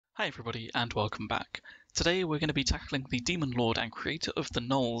Hi everybody and welcome back. Today we're going to be tackling the Demon Lord and creator of the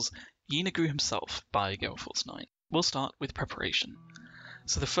Gnolls, Yeenoghu himself by Gale Force 9. We'll start with preparation.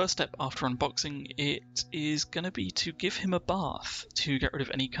 So the first step after unboxing it is going to be to give him a bath to get rid of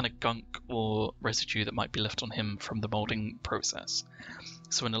any kind of gunk or residue that might be left on him from the moulding process.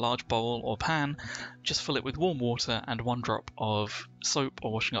 So in a large bowl or pan, just fill it with warm water and 1 drop of soap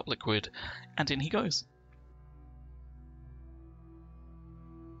or washing up liquid, and in he goes.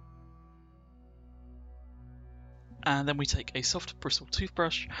 And then we take a soft bristled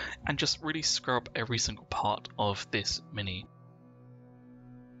toothbrush and just really scrub every single part of this mini.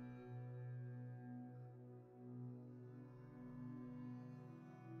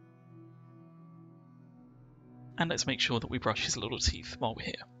 And let's make sure that we brush his little teeth while we're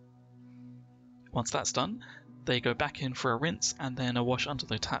here. Once that's done, they go back in for a rinse and then a wash under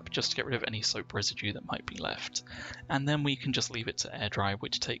the tap just to get rid of any soap residue that might be left. And then we can just leave it to air dry,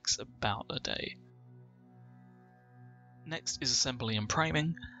 which takes about a day. Next is assembly and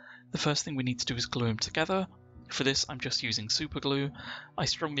priming. The first thing we need to do is glue them together. For this I'm just using super glue. I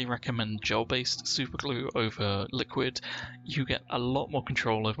strongly recommend gel-based super glue over liquid. You get a lot more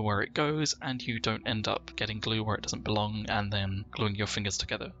control over where it goes and you don't end up getting glue where it doesn't belong and then gluing your fingers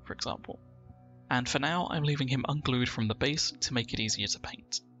together, for example. And for now I'm leaving him unglued from the base to make it easier to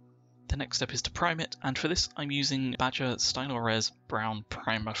paint. The next step is to prime it, and for this I'm using Badger Stynylrez Brown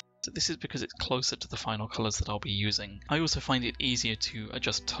Primer. This is because it's closer to the final colours that I'll be using. I also find it easier to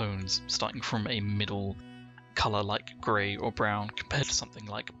adjust tones, starting from a middle colour like grey or brown compared to something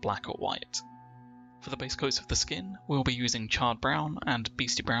like black or white. For the base coats of the skin, we'll be using Charred Brown and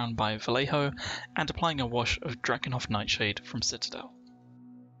Beasty Brown by Vallejo, and applying a wash of Drakenhof Nightshade from Citadel.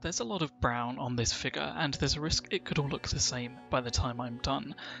 There's a lot of brown on this figure, and there's a risk it could all look the same by the time I'm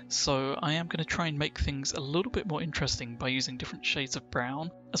done, so I am going to try and make things a little bit more interesting by using different shades of brown,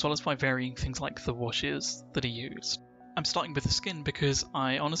 as well as by varying things like the washes that are used. I'm starting with the skin because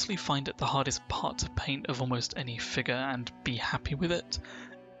I honestly find it the hardest part to paint of almost any figure and be happy with it.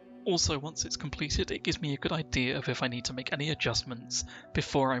 Also, once it's completed, it gives me a good idea of if I need to make any adjustments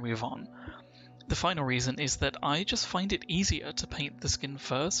before I move on. The final reason is that I just find it easier to paint the skin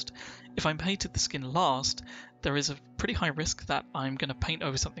first. If I painted the skin last, there is a pretty high risk that I'm going to paint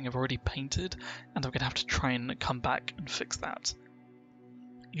over something I've already painted, and I'm going to have to try and come back and fix that.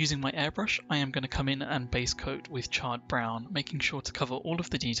 Using my airbrush, I am going to come in and base coat with Charred Brown, making sure to cover all of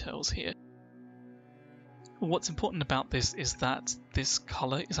the details here. What's important about this is that this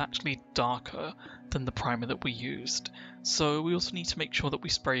colour is actually darker than the primer that we used, so we also need to make sure that we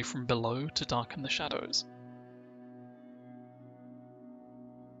spray from below to darken the shadows.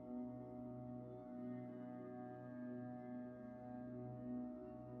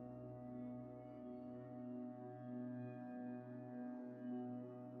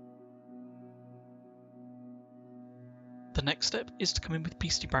 The next step is to come in with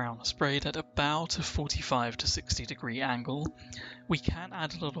Beasty Brown, sprayed at about a 45 to 60 degree angle. We can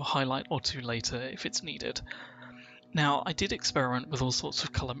add a little highlight or two later if it's needed. Now, I did experiment with all sorts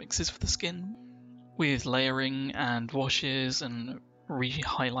of colour mixes for the skin, with layering and washes and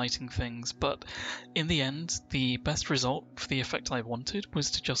re-highlighting things, but in the end, the best result for the effect I wanted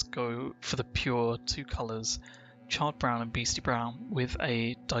was to just go for the pure 2 colours, Charred Brown and Beasty Brown, with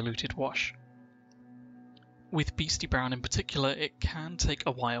a diluted wash. With Beasty Brown in particular, it can take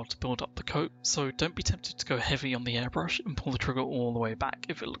a while to build up the coat, so don't be tempted to go heavy on the airbrush and pull the trigger all the way back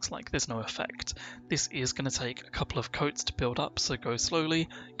if it looks like there's no effect. This is going to take a couple of coats to build up, so go slowly,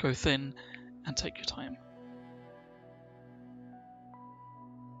 go thin, and take your time.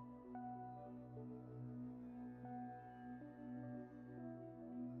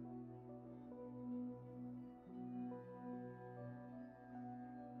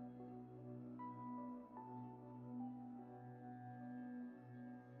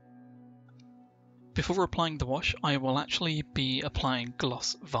 Before applying the wash, I will actually be applying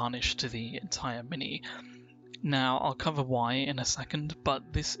gloss varnish to the entire mini. Now, I'll cover why in a second,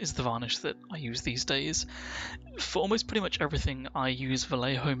 but this is the varnish that I use these days. For almost pretty much everything, I use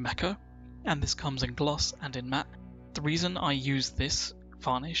Vallejo Mecha, and this comes in gloss and in matte. The reason I use this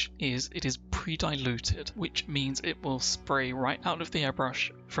varnish is it is pre-diluted, which means it will spray right out of the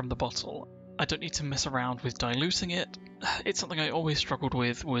airbrush from the bottle. I don't need to mess around with diluting it. It's something I always struggled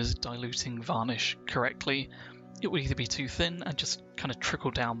with, was diluting varnish correctly. It would either be too thin and just kind of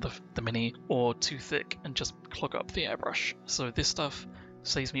trickle down the mini, or too thick and just clog up the airbrush. So this stuff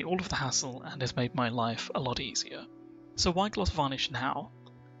saves me all of the hassle and has made my life a lot easier. So why gloss varnish now?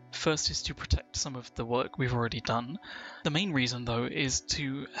 First is to protect some of the work we've already done. The main reason though is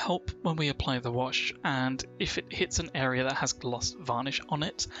to help when we apply the wash, and if it hits an area that has gloss varnish on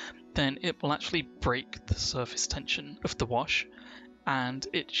it, then it will actually break the surface tension of the wash, and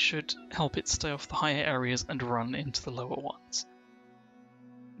it should help it stay off the higher areas and run into the lower ones.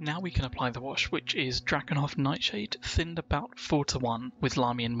 Now we can apply the wash, which is Drakenhof Nightshade, thinned about 4:1 with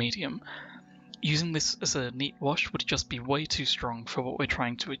Lahmain medium. Using this as a neat wash would just be way too strong for what we're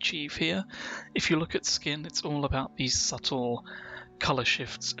trying to achieve here. If you look at skin, it's all about these subtle colour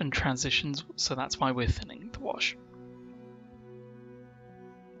shifts and transitions, so that's why we're thinning the wash.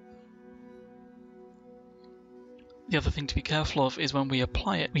 The other thing to be careful of is when we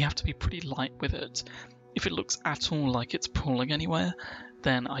apply it, we have to be pretty light with it. If it looks at all like it's pooling anywhere,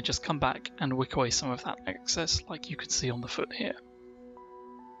 then I just come back and wick away some of that excess, like you can see on the foot here.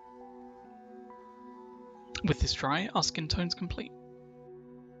 With this dry, our skin tone's complete.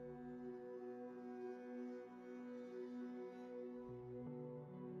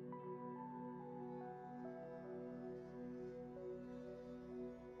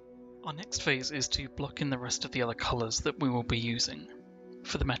 Our next phase is to block in the rest of the other colours that we will be using.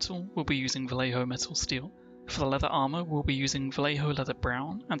 For the metal, we'll be using Vallejo Metal Steel. For the leather armour, we'll be using Vallejo Leather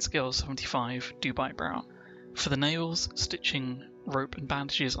Brown and Scale 75 Dubai Brown. For the nails, stitching, rope and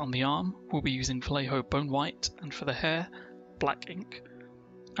bandages on the arm, we'll be using Vallejo Bone White, and for the hair, Black Ink.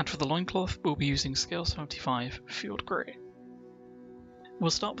 And for the loincloth, we'll be using Scale 75 Field Grey.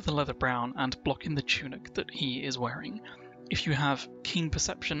 We'll start with the leather brown and block in the tunic that he is wearing. If you have keen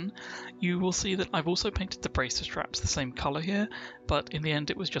perception, you will see that I've also painted the bracer straps the same colour here, but in the end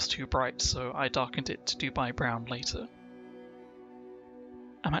it was just too bright, so I darkened it to Dubai Brown later.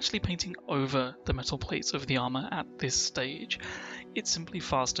 I'm actually painting over the metal plates of the armour at this stage. It's simply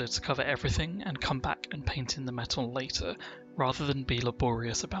faster to cover everything and come back and paint in the metal later, rather than be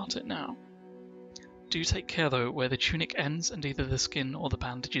laborious about it now. Do take care though where the tunic ends and either the skin or the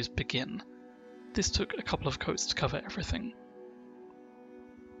bandages begin. This took a couple of coats to cover everything.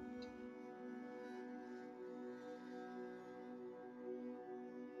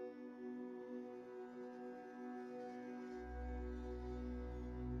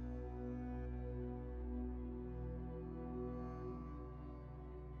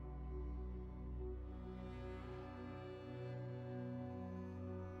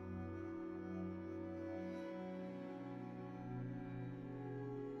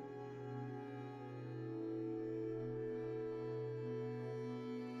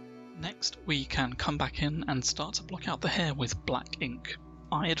 Next, we can come back in and start to block out the hair with black ink.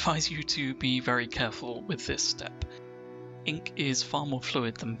 I advise you to be very careful with this step. Ink is far more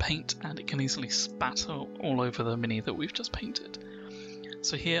fluid than paint, and it can easily spatter all over the mini that we've just painted.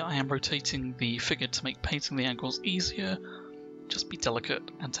 So here I am rotating the figure to make painting the angles easier. Just be delicate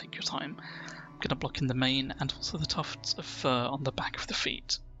and take your time. I'm going to block in the mane and also the tufts of fur on the back of the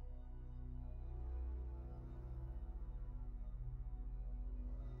feet.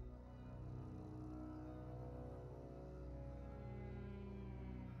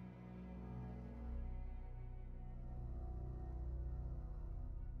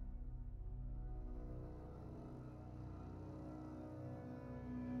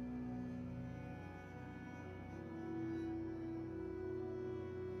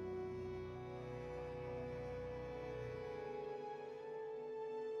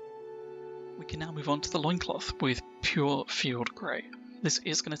 We can now move on to the loincloth with pure field grey. This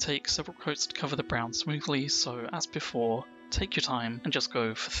is going to take several coats to cover the brown smoothly, so as before, take your time and just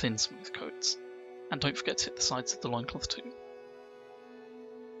go for thin smooth coats. And don't forget to hit the sides of the loincloth too.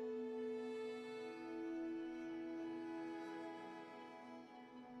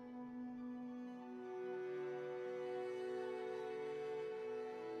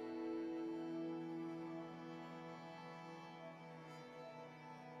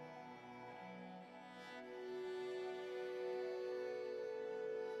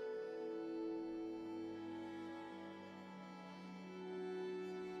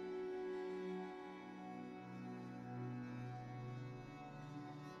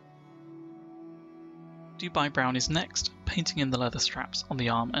 Dubai Brown is next, painting in the leather straps on the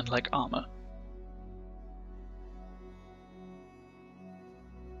arm and leg armour.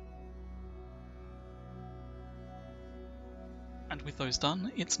 And with those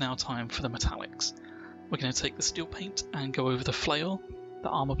done, it's now time for the metallics. We're going to take the steel paint and go over the flail, the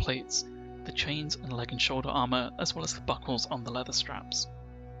armour plates, the chains and leg and shoulder armour, as well as the buckles on the leather straps.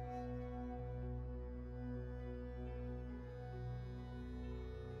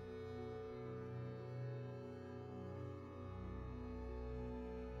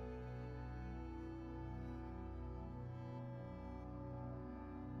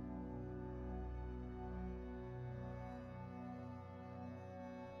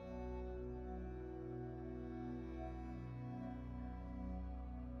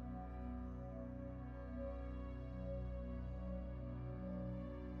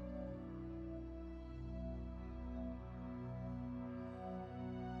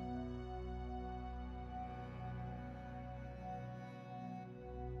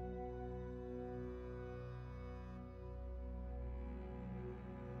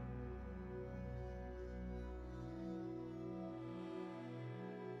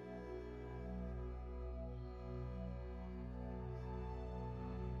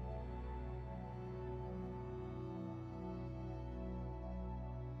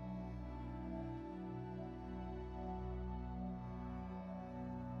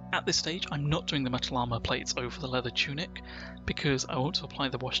 At this stage I'm not doing the metal armour plates over the leather tunic because I want to apply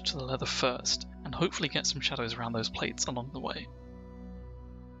the wash to the leather first and hopefully get some shadows around those plates along the way.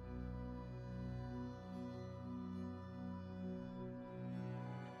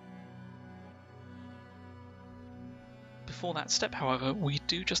 Before that step, however, we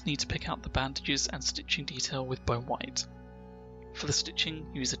do just need to pick out the bandages and stitching detail with bone white. For the stitching,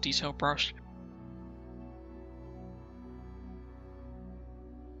 use a detail brush.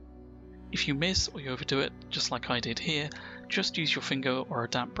 If you miss or you overdo it, just like I did here, just use your finger or a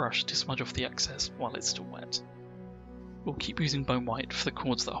damp brush to smudge off the excess while it's still wet. We'll keep using bone white for the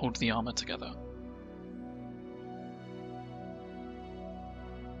cords that hold the armour together.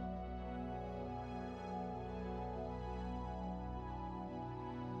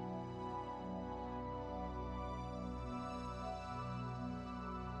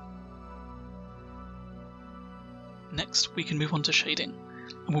 Next, we can move on to shading,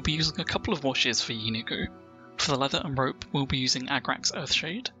 and we'll be using a couple of washes for Yeenoghu. For the leather and rope, we'll be using Agrax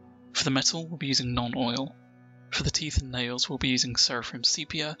Earthshade. For the metal, we'll be using Nuln oil. For the teeth and nails, we'll be using Seraphim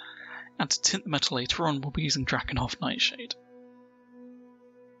Sepia, and to tint the metal later on, we'll be using Drakenhof Nightshade.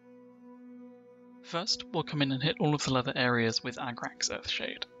 First, we'll come in and hit all of the leather areas with Agrax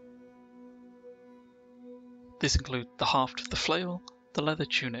Earthshade. This includes the haft of the flail, the leather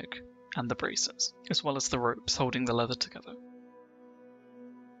tunic, and the braces, as well as the ropes holding the leather together.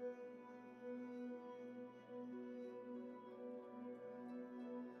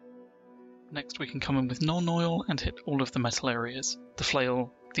 Next we can come in with Nuln oil and hit all of the metal areas, the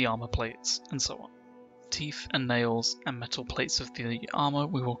flail, the armour plates, and so on. Teeth and nails and metal plates of the armour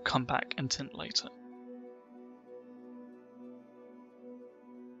we will come back and tint later.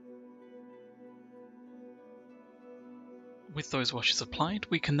 With those washes applied,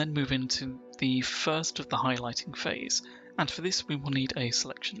 we can then move into the first of the highlighting phase, and for this we will need a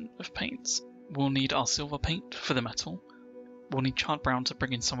selection of paints. We'll need our silver paint for the metal, we'll need charred brown to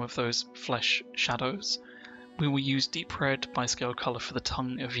bring in some of those flesh shadows, we will use deep red by scale colour for the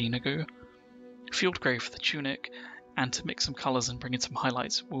tongue of Yeenoghu, field grey for the tunic, and to mix some colours and bring in some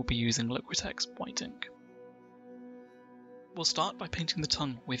highlights we'll be using Liquitex white ink. We'll start by painting the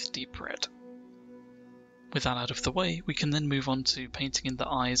tongue with deep red. With that out of the way, we can then move on to painting in the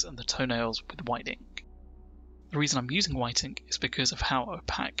eyes and the toenails with white ink. The reason I'm using white ink is because of how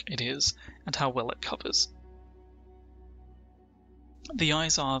opaque it is and how well it covers. The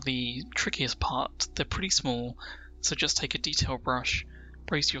eyes are the trickiest part, they're pretty small, so just take a detail brush,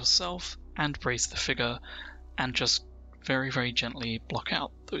 brace yourself and brace the figure, and just very gently block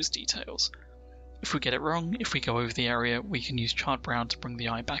out those details. If we get it wrong, if we go over the area, we can use charred brown to bring the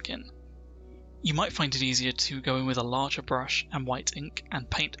eye back in. You might find it easier to go in with a larger brush and white ink and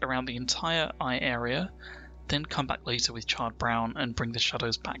paint around the entire eye area, then come back later with charred brown and bring the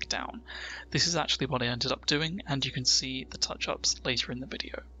shadows back down. This is actually what I ended up doing, and you can see the touch-ups later in the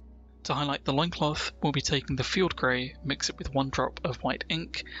video. To highlight the loincloth, we'll be taking the field grey, mix it with 1 drop of white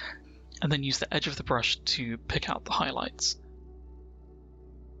ink, and then use the edge of the brush to pick out the highlights.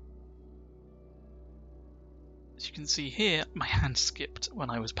 As you can see here, my hand skipped when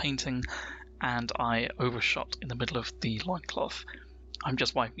I was painting, and I overshot in the middle of the loincloth. I'm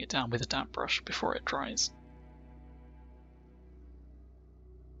just wiping it down with a damp brush before it dries.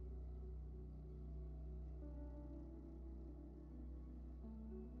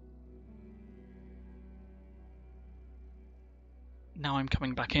 Now I'm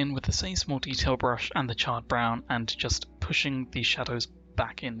coming back in with the same small detail brush and the charred brown and just pushing the shadows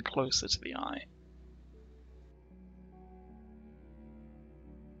back in closer to the eye.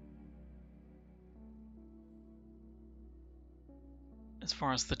 As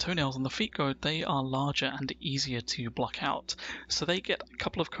far as the toenails and the feet go, they are larger and easier to block out, so they get a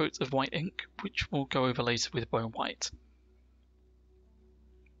couple of coats of white ink, which we'll go over later with bone white.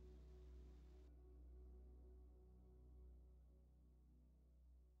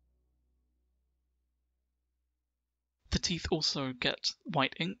 The teeth also get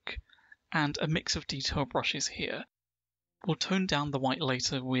white ink, and a mix of detail brushes here. We'll tone down the white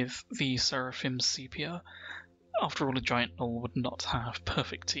later with the Seraphim Sepia. After all, a giant gnoll would not have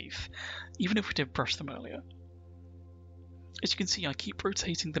perfect teeth, even if we did brush them earlier. As you can see, I keep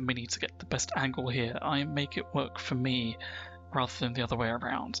rotating the mini to get the best angle here. I make it work for me rather than the other way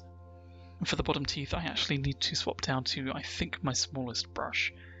around. And for the bottom teeth, I actually need to swap down to, I think, my smallest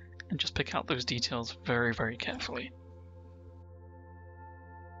brush, and just pick out those details very carefully.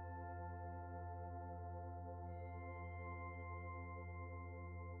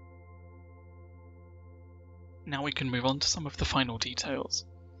 Now we can move on to some of the final details.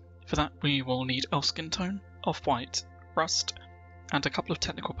 For that we will need Skintone, off-white, rust, and a couple of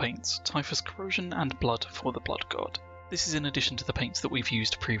technical paints, Typhus, Corrosion and Blood for the Blood God. This is in addition to the paints that we've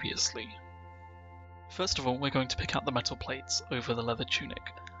used previously. First of all, we're going to pick out the metal plates over the leather tunic.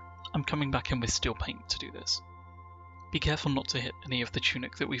 I'm coming back in with steel paint to do this. Be careful not to hit any of the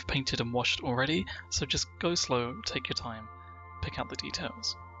tunic that we've painted and washed already, so just go slow, take your time, pick out the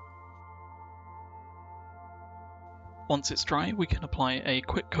details. Once it's dry, we can apply a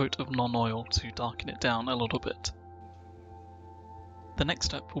quick coat of non-oil to darken it down a little bit. The next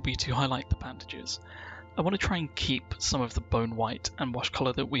step will be to highlight the bandages. I want to try and keep some of the bone white and wash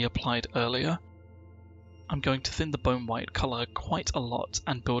colour that we applied earlier. I'm going to thin the bone white colour quite a lot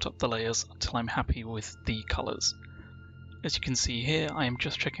and build up the layers until I'm happy with the colours. As you can see here, I am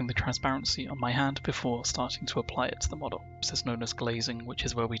just checking the transparency on my hand before starting to apply it to the model. This is known as glazing, which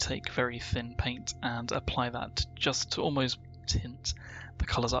is where we take very thin paint and apply that just to almost tint the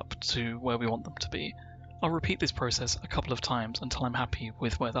colours up to where we want them to be. I'll repeat this process a couple of times until I'm happy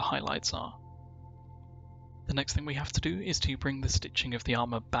with where the highlights are. The next thing we have to do is to bring the stitching of the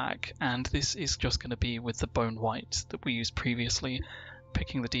armour back, and this is just going to be with the bone white that we used previously,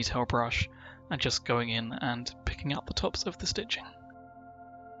 picking the detail brush and just going in and picking out the tops of the stitching.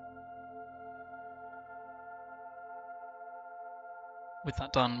 With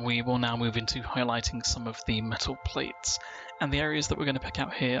that done, we will now move into highlighting some of the metal plates, and the areas that we're going to pick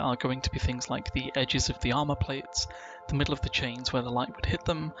out here are going to be things like the edges of the armour plates, the middle of the chains where the light would hit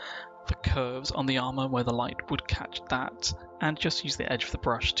them, the curves on the armour where the light would catch that, and just use the edge of the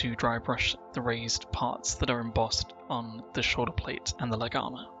brush to dry brush the raised parts that are embossed on the shoulder plate and the leg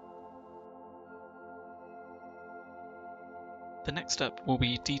armour. The next step will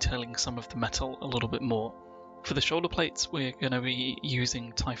be detailing some of the metal a little bit more. For the shoulder plates, we're going to be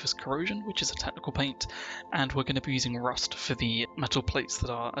using Typhus Corrosion, which is a technical paint, and we're going to be using Rust for the metal plates that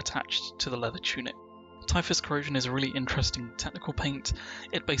are attached to the leather tunic. Typhus Corrosion is a really interesting technical paint.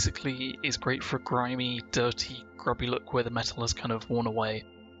 It basically is great for a grimy, dirty, grubby look where the metal has kind of worn away.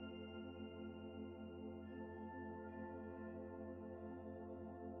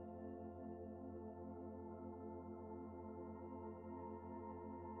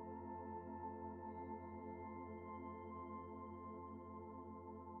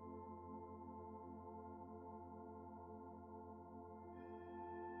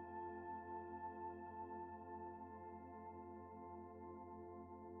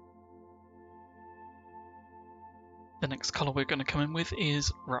 The next colour we're going to come in with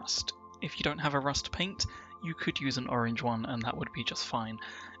is Rust. If you don't have a Rust paint, you could use an orange one and that would be just fine.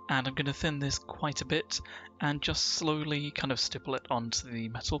 And I'm going to thin this quite a bit and just slowly kind of stipple it onto the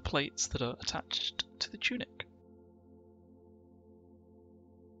metal plates that are attached to the tunic.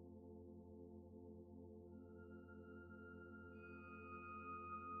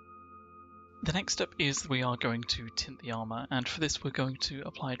 The next step is we are going to tint the armour, and for this we're going to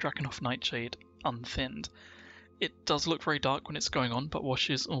apply Drakenhof Nightshade unthinned. It does look very dark when it's going on, but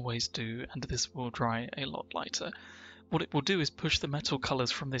washes always do, and this will dry a lot lighter. What it will do is push the metal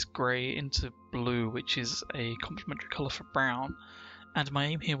colours from this grey into blue, which is a complementary colour for brown, and my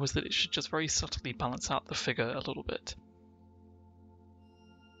aim here was that it should just very subtly balance out the figure a little bit.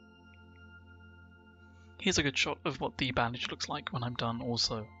 Here's a good shot of what the bandage looks like when I'm done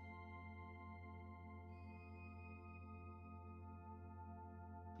also.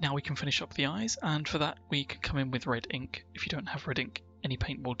 Now we can finish up the eyes, and for that we can come in with red ink. If you don't have red ink, any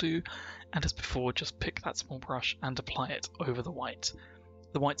paint will do, and as before just pick that small brush and apply it over the white.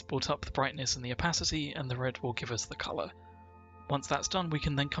 The white's brought up the brightness and the opacity, and the red will give us the colour. Once that's done, we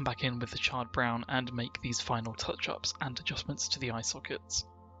can then come back in with the charred brown and make these final touch-ups and adjustments to the eye sockets.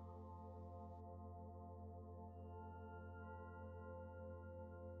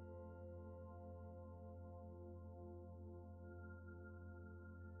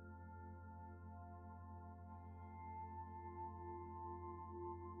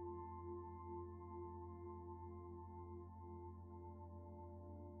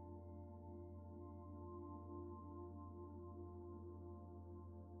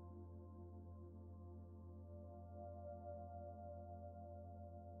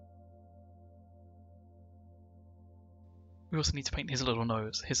 We also need to paint his little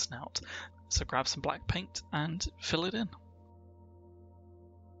nose, his snout, so grab some black paint and fill it in.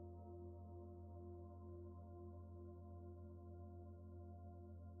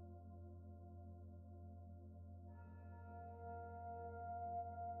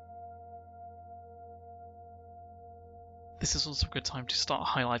 This is also a good time to start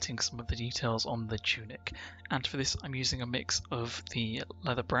highlighting some of the details on the tunic, and for this I'm using a mix of the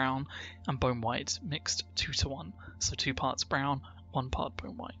leather brown and bone white mixed 2:1, so 2 parts brown, 1 part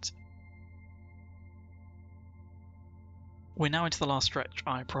bone white. We're now into the last stretch,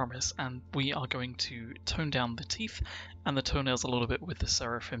 I promise, and we are going to tone down the teeth and the toenails a little bit with the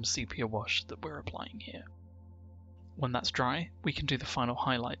Seraphim Sepia wash that we're applying here. When that's dry, we can do the final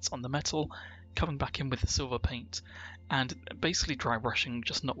highlights on the metal, coming back in with the silver paint, and basically dry brushing,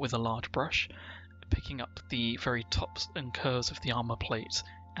 just not with a large brush, picking up the very tops and curves of the armor plate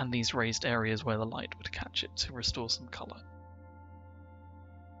and these raised areas where the light would catch it to restore some colour.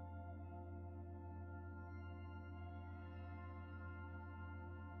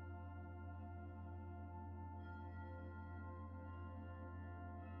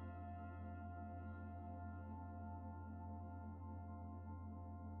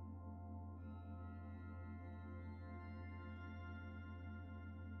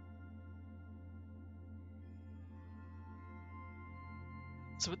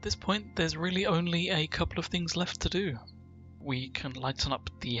 So at this point, there's really only a couple of things left to do. We can lighten up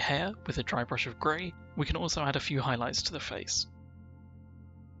the hair with a dry brush of grey. We can also add a few highlights to the face.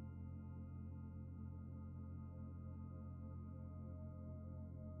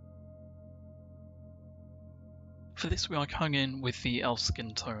 For this we are coming in with the elf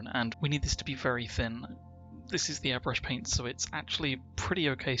skin tone, and we need this to be very thin. This is the airbrush paint, so it's actually pretty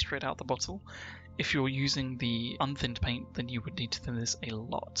okay straight out the bottle. If you're using the unthinned paint, then you would need to thin this a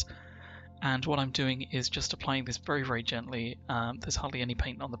lot. And what I'm doing is just applying this very, very gently. There's hardly any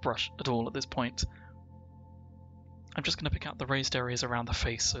paint on the brush at all at this point. I'm just going to pick out the raised areas around the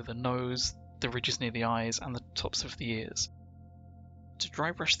face, so the nose, the ridges near the eyes, and the tops of the ears. To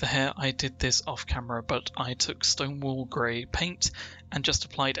dry brush the hair, I did this off camera, but I took Stonewall Grey paint and just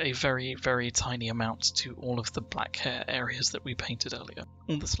applied a very, very tiny amount to all of the black hair areas that we painted earlier.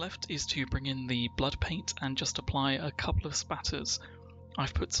 All that's left is to bring in the blood paint and just apply a couple of spatters.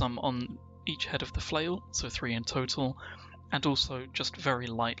 I've put some on each head of the flail, so 3 in total, and also just very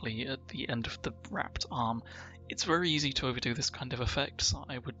lightly at the end of the wrapped arm. It's very easy to overdo this kind of effect, so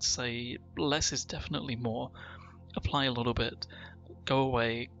I would say less is definitely more. Apply a little bit, go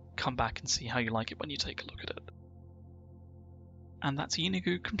away, come back and see how you like it when you take a look at it. And that's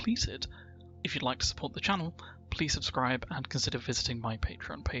Yeenoghu completed. If you'd like to support the channel, please subscribe and consider visiting my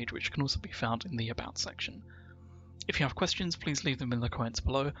Patreon page, which can also be found in the About section. If you have questions, please leave them in the comments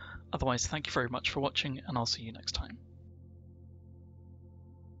below. Otherwise, thank you very much for watching, and I'll see you next time.